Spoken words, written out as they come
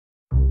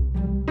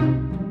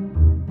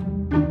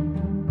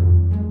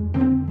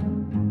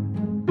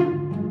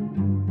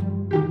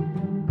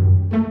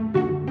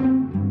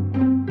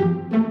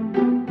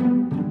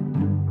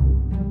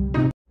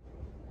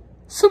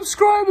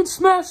Subscribe and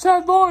smash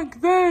that like.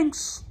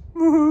 Thanks.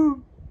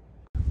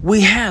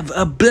 We have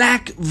a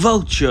black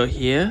vulture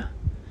here.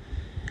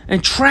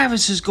 And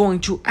Travis is going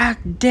to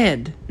act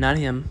dead, not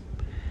him,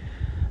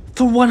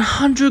 for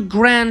 100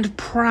 grand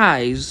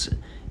prize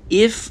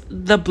if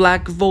the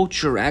black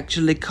vulture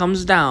actually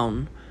comes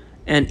down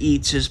and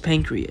eats his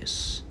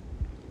pancreas.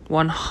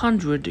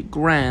 100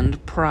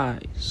 grand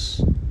prize.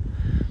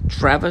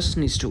 Travis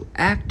needs to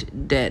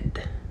act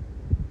dead.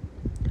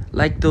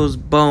 Like those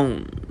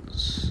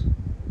bones.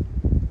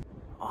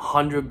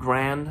 100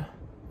 grand?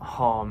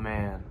 Oh,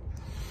 man.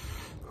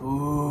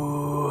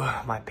 Ooh,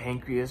 my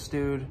pancreas,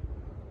 dude.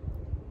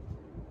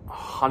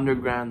 100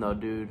 grand though,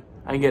 dude.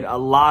 I can get a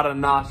lot of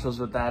nachos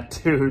with that,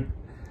 dude.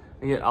 I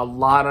can get a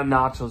lot of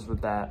nachos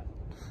with that.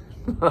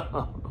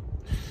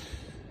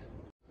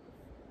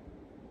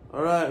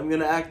 Alright, I'm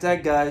gonna act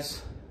dead,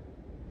 guys.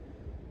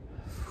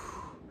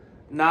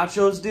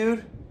 Nachos,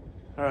 dude?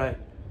 Alright.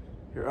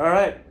 You're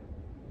alright.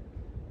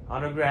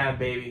 100 grand,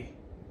 baby.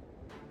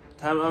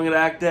 I'm gonna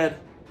act dead.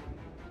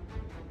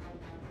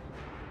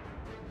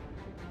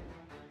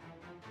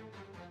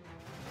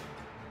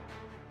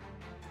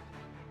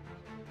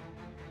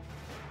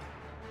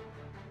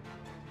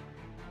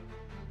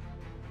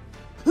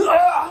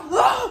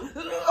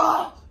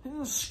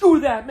 Screw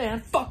that, man.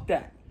 Fuck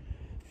that.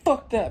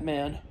 Fuck that,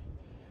 man.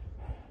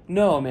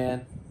 No,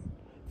 man.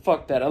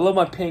 Fuck that. I love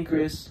my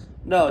pancreas.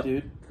 No,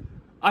 dude.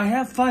 I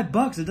have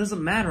 $5. It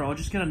doesn't matter. I'll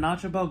just get a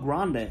Nacho Bel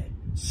Grande.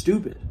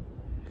 Stupid.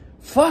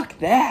 Fuck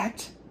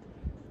that.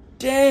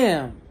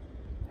 Damn.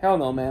 Hell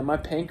no, man. My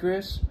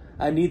pancreas,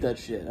 I need that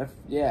shit.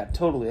 Yeah,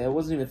 totally. I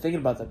wasn't even thinking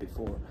about that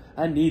before.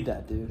 I need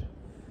that, dude.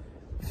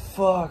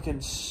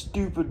 Fucking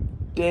stupid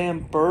damn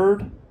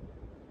bird.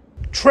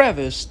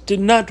 Travis did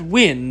not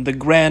win the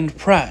grand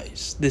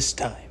prize this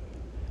time,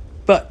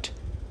 but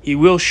he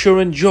will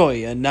sure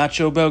enjoy a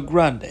Nacho Bel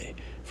Grande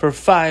for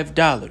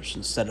 $5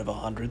 instead of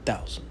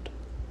 100,000.